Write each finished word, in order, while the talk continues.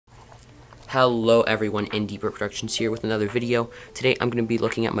Hello everyone, Indie Productions here with another video. Today I'm going to be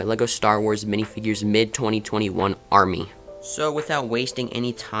looking at my LEGO Star Wars minifigures mid-2021 army. So without wasting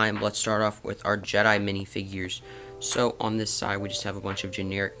any time, let's start off with our Jedi minifigures. So on this side we just have a bunch of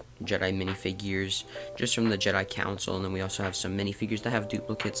generic Jedi minifigures just from the Jedi Council, and then we also have some minifigures that have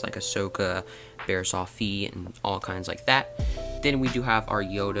duplicates like Ahsoka, Barriss Offee, and all kinds like that. Then we do have our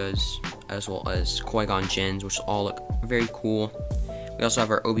Yodas as well as Qui-Gon Jinns, which all look very cool. We also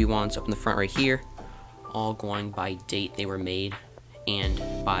have our Obi-Wans up in the front right here, all going by date they were made and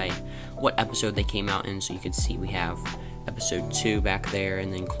by what episode they came out in. So you can see we have episode 2 back there,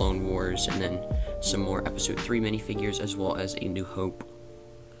 and then Clone Wars, and then some more episode 3 minifigures, as well as A New Hope.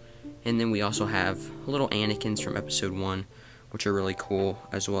 And then we also have little Anakins from episode 1, which are really cool,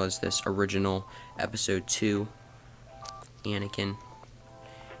 as well as this original episode 2 Anakin.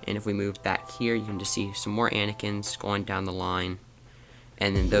 And if we move back here, you can just see some more Anakins going down the line.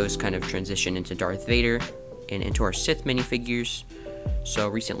 And then those kind of transition into Darth Vader and into our Sith minifigures. So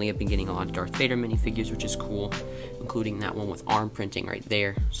recently I've been getting a lot of Darth Vader minifigures, which is cool, including that one with arm printing right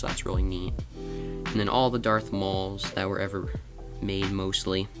there, so that's really neat. And then all the Darth Mauls that were ever made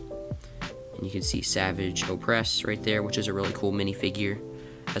mostly. And you can see Savage Opress right there, which is a really cool minifigure,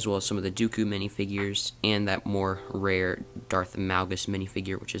 as well as some of the Dooku minifigures, and that more rare Darth Malgus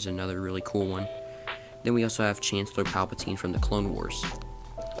minifigure, which is another really cool one. Then we also have Chancellor Palpatine from the Clone Wars.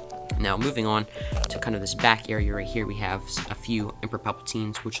 Now, moving on to kind of this back area right here, we have a few Emperor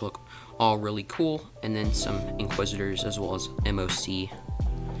Palpatines, which look all really cool, and then some Inquisitors as well as MOC.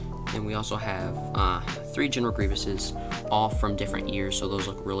 And we also have 3 General Grievuses, all from different years, so those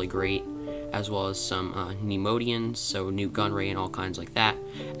look really great, as well as some Neimoidians, so Nute Gunray and all kinds like that,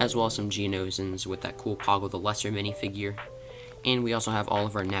 as well as some Geonosians with that cool Poggle the Lesser minifigure. And we also have all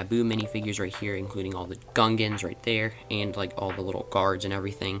of our Naboo minifigures right here, including all the Gungans right there, and like all the little guards and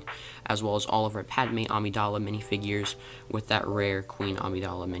everything, as well as all of our Padme Amidala minifigures with that rare Queen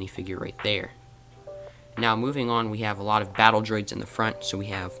Amidala minifigure right there. Now moving on, we have a lot of battle droids in the front, so we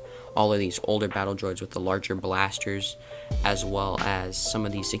have all of these older battle droids with the larger blasters, as well as some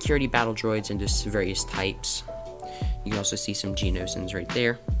of these security battle droids and just various types. You can also see some Geonosians right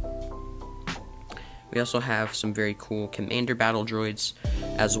there. We also have some very cool commander battle droids,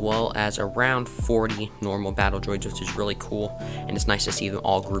 as well as around 40 normal battle droids, which is really cool, and it's nice to see them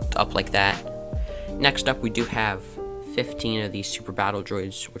all grouped up like that. Next up, we do have 15 of these super battle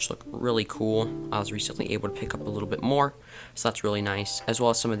droids, which look really cool. I was recently able to pick up a little bit more, so that's really nice, as well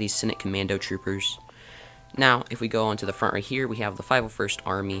as some of these Senate Commando troopers. Now, if we go onto the front right here, we have the 501st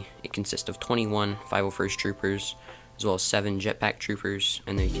Army. It consists of 21 501st troopers, as well as 7 jetpack troopers,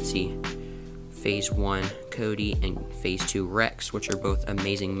 and then you can see Phase 1 Cody and Phase 2 Rex, which are both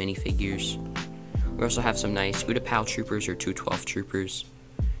amazing minifigures. We also have some nice Utapau troopers or 212 troopers,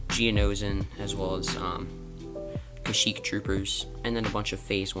 Geonosian, as well as Kashyyyk troopers, and then a bunch of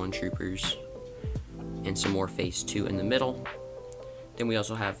Phase 1 troopers, and some more Phase 2 in the middle. Then we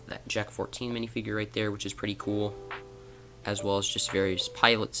also have that Jack 14 minifigure right there, which is pretty cool, as well as just various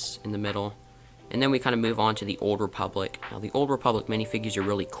pilots in the middle. And then we kind of move on to the Old Republic. Now the Old Republic minifigures are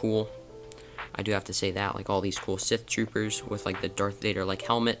really cool. I do have to say that, like all these cool Sith troopers with like the Darth Vader like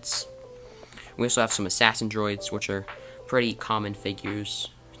helmets. We also have some assassin droids, which are pretty common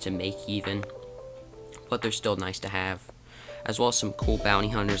figures to make even, but they're still nice to have, as well as some cool bounty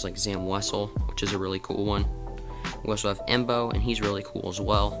hunters like Zam Wesell, which is a really cool one. We also have Embo, and he's really cool as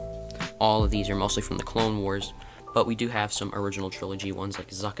well. All of these are mostly from the Clone Wars, but we do have some original trilogy ones like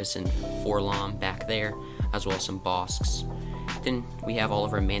Zuckuss and Forlom back there, as well as some Bosks. Then we have all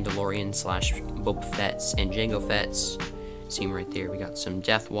of our Mandalorian slash Boba Fett's and Jango Fett's. See them right there. We got some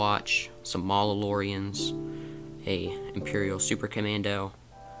Death Watch, some Mandalorians, a Imperial Super Commando,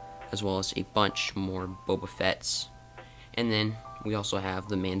 as well as a bunch more Boba Fett's. And then we also have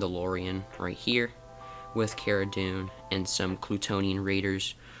the Mandalorian right here with Cara Dune and some Clutonian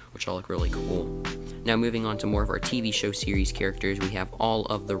Raiders, which all look really cool. Now moving on to more of our TV show series characters, we have all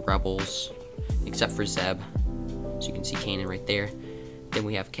of the Rebels except for Zeb. So you can see Kanan right there. Then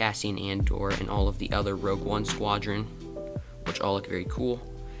we have Cassian Andor and all of the other Rogue One squadron, which all look very cool.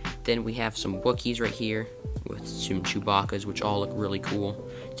 Then we have some Wookiees right here with some Chewbacca's, which all look really cool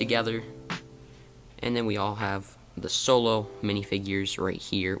together. And then we all have the Solo minifigures right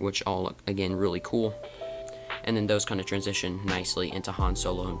here, which all look, again, really cool. And then those kind of transition nicely into Han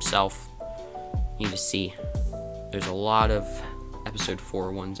Solo himself. You can see there's a lot of episode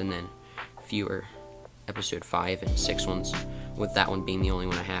 4 ones, and then fewer episode 5 and 6 ones, with that one being the only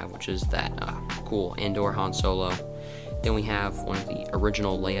one I have, which is that cool Andor Han Solo. Then we have one of the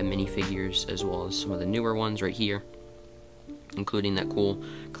original Leia minifigures, as well as some of the newer ones right here, including that cool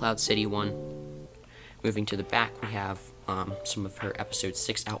Cloud City one. Moving to the back, we have some of her Episode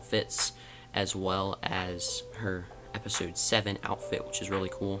 6 outfits, as well as her Episode 7 outfit, which is really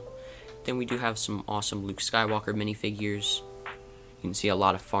cool. Then we do have some awesome Luke Skywalker minifigures. You can see a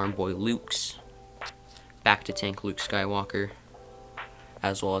lot of Farm Boy Lukes, Back to Tank Luke Skywalker,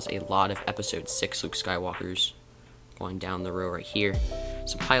 as well as a lot of Episode 6 Luke Skywalkers going down the row right here.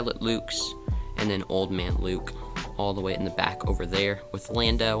 Some Pilot Lukes, and then Old Man Luke all the way in the back over there with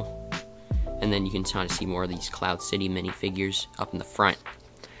Lando. And then you can kind of see more of these Cloud City minifigures up in the front.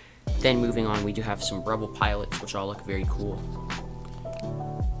 Then moving on, we do have some Rebel pilots, which all look very cool.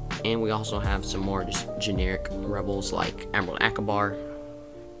 And we also have some more just generic Rebels like Admiral Akbar,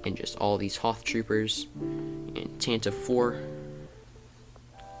 and just all these Hoth troopers, and Tantive 4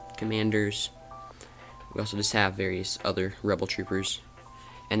 commanders. We also just have various other Rebel troopers.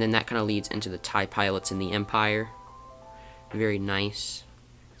 And then that kind of leads into the TIE pilots in the Empire. Very nice.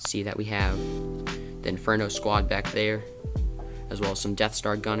 See that we have the Inferno Squad back there, as well as some Death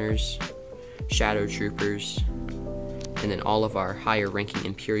Star gunners, Shadow troopers, and then all of our higher ranking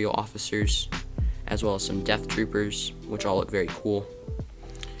Imperial officers, as well as some Death troopers, which all look very cool.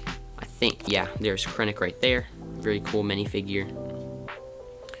 I think, yeah, there's Krennic right there. Very cool minifigure.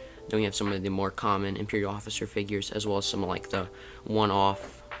 Then we have some of the more common Imperial officer figures, as well as some like the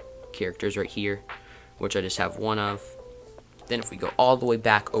one-off characters right here, which I just have one of. Then if we go all the way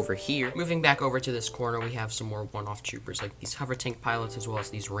back over here, moving back over to this corner, we have some more one-off troopers, like these hover tank pilots, as well as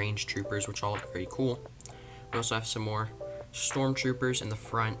these range troopers, which all look very cool. We also have some more stormtroopers in the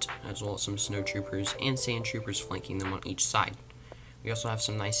front, as well as some snow troopers and sand troopers flanking them on each side. We also have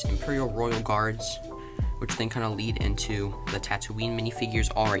some nice Imperial Royal Guards, which then kind of lead into the Tatooine minifigures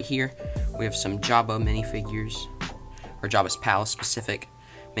all right here. We have some Jabba minifigures, or Jabba's Palace specific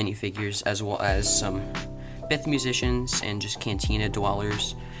minifigures, as well as some Bith musicians and just Cantina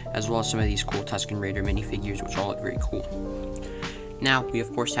dwellers, as well as some of these cool Tusken Raider minifigures, which all look very cool. Now, we of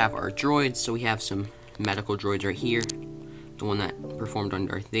course have our droids, so we have some medical droids right here, the one that performed on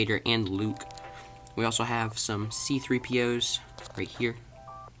Darth Vader and Luke. We also have some C-3POs right here,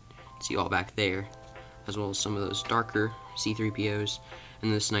 see all back there, as well as some of those darker C-3POs,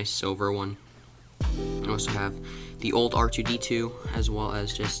 and this nice silver one. We also have the old R2-D2, as well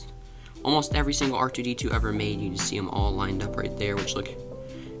as just almost every single R2-D2 ever made. You just see them all lined up right there, which look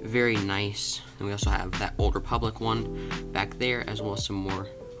very nice. And we also have that Old Republic one back there, as well as some more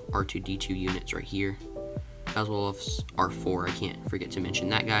R2-D2 units right here, as well as R4. I can't forget to mention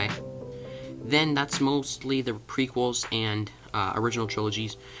that guy. Then that's mostly the prequels and original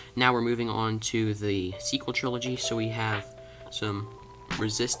trilogies. Now we're moving on to the sequel trilogy. So we have some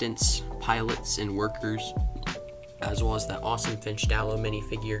Resistance pilots and workers, as well as that awesome Finch Dallow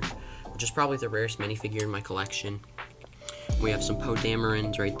minifigure, which is probably the rarest minifigure in my collection. We have some Poe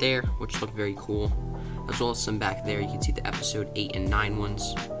Damerons right there, which look very cool, as well as some back there. You can see the Episode 8 and 9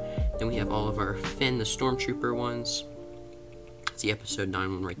 ones. Then we have all of our Finn the Stormtrooper ones. It's the Episode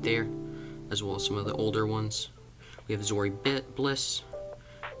 9 one right there, as well as some of the older ones. We have Zori Bliss,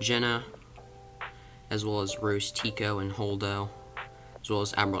 Jenna, as well as Rose Tico and Holdo, as well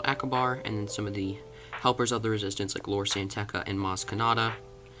as Admiral Akbar, and then some of the helpers of the Resistance like Lor San Tekka and Maz Kanata.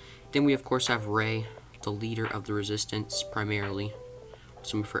 Then we of course have Rey, the leader of the Resistance primarily,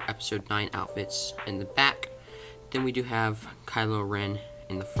 some of her Episode 9 outfits in the back. Then we do have Kylo Ren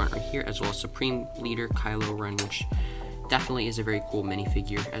in the front right here, as well as Supreme Leader Kylo Ren, which definitely is a very cool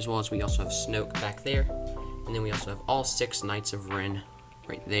minifigure, as well as we also have Snoke back there. And then we also have all 6 Knights of Ren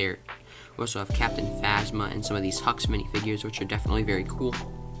right there. We also have Captain Phasma and some of these Hux minifigures, which are definitely very cool,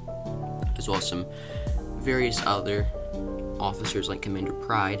 as well as some various other officers like Commander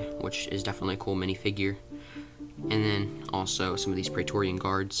Pride, which is definitely a cool minifigure, and then also some of these Praetorian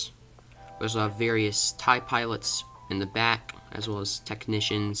Guards. We also have various TIE pilots in the back, as well as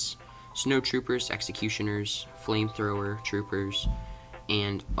technicians, snow troopers, executioners, flamethrower troopers,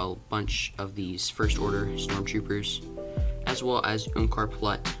 and a bunch of these First Order stormtroopers, as well as Unkar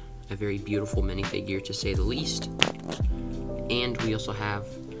Plutt, a very beautiful minifigure to say the least. And we also have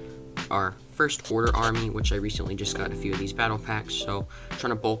our First Order army, which I recently just got a few of these battle packs, so I'm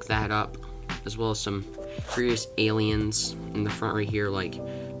trying to bulk that up, as well as some various aliens in the front right here, like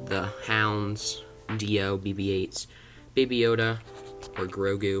the Hounds, Dio, BB-8s, Baby Yoda, or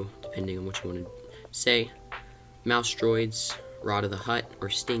Grogu, depending on what you want to say, Mouse Droids, Rod of the Hutt, or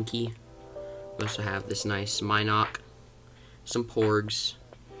Stinky. We also have this nice Minok, some Porgs,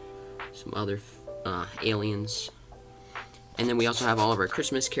 some other aliens. And then we also have all of our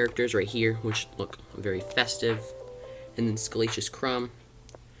Christmas characters right here, which look very festive. And then Scalacious Crumb,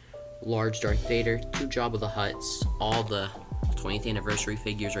 Large Darth Vader, 2 Jabba the Hutts, all the 20th anniversary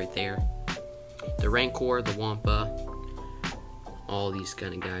figures right there. The Rancor, the Wampa, all these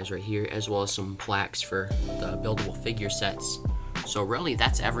kind of guys right here, as well as some plaques for the buildable figure sets. So really,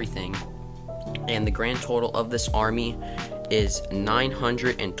 that's everything. And the grand total of this army is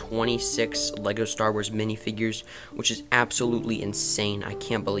 926 LEGO Star Wars minifigures, which is absolutely insane. I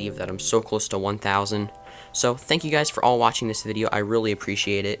can't believe that I'm so close to 1,000. So thank you guys for all watching this video. I really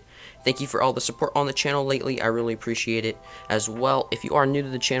appreciate it. Thank you for all the support on the channel lately. I really appreciate it. As well, if you are new to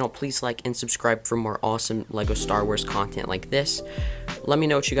the channel, please like and subscribe for more awesome LEGO Star Wars content like this. Let me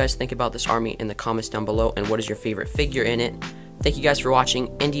know what you guys think about this army in the comments down below, and what is your favorite figure in it. Thank you guys for watching.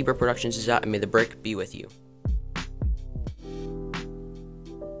 Indie Brick Productions is out, and may the brick be with you.